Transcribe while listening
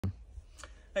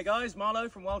Hey guys,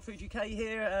 Marlo from Wild Food UK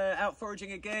here, out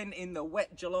foraging again in the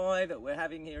wet July that we're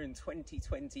having here in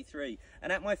 2023.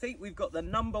 And at my feet we've got the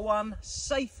 #1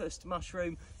 safest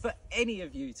mushroom for any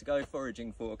of you to go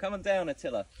foraging for. Come on down,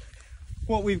 Attila.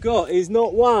 What we've got is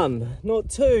not 1, not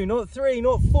 2, not 3,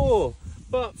 not 4,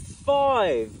 but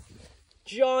 5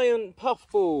 giant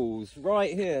puffballs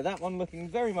right here. That one looking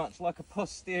very much like a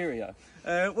posterior.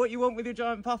 What you want with your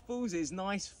giant puffballs is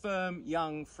nice, firm,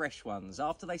 young, fresh ones.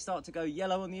 After they start to go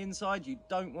yellow on the inside, you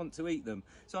don't want to eat them.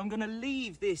 So I'm going to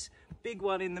leave this big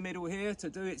one in the middle here to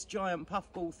do its giant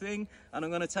puffball thing, and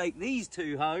I'm going to take these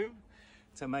 2 home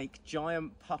to make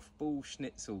giant puffball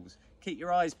schnitzels. Keep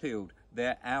your eyes peeled,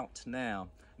 they're out now.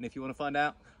 And if you want to find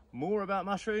out more about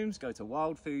mushrooms, go to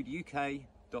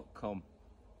wildfooduk.com.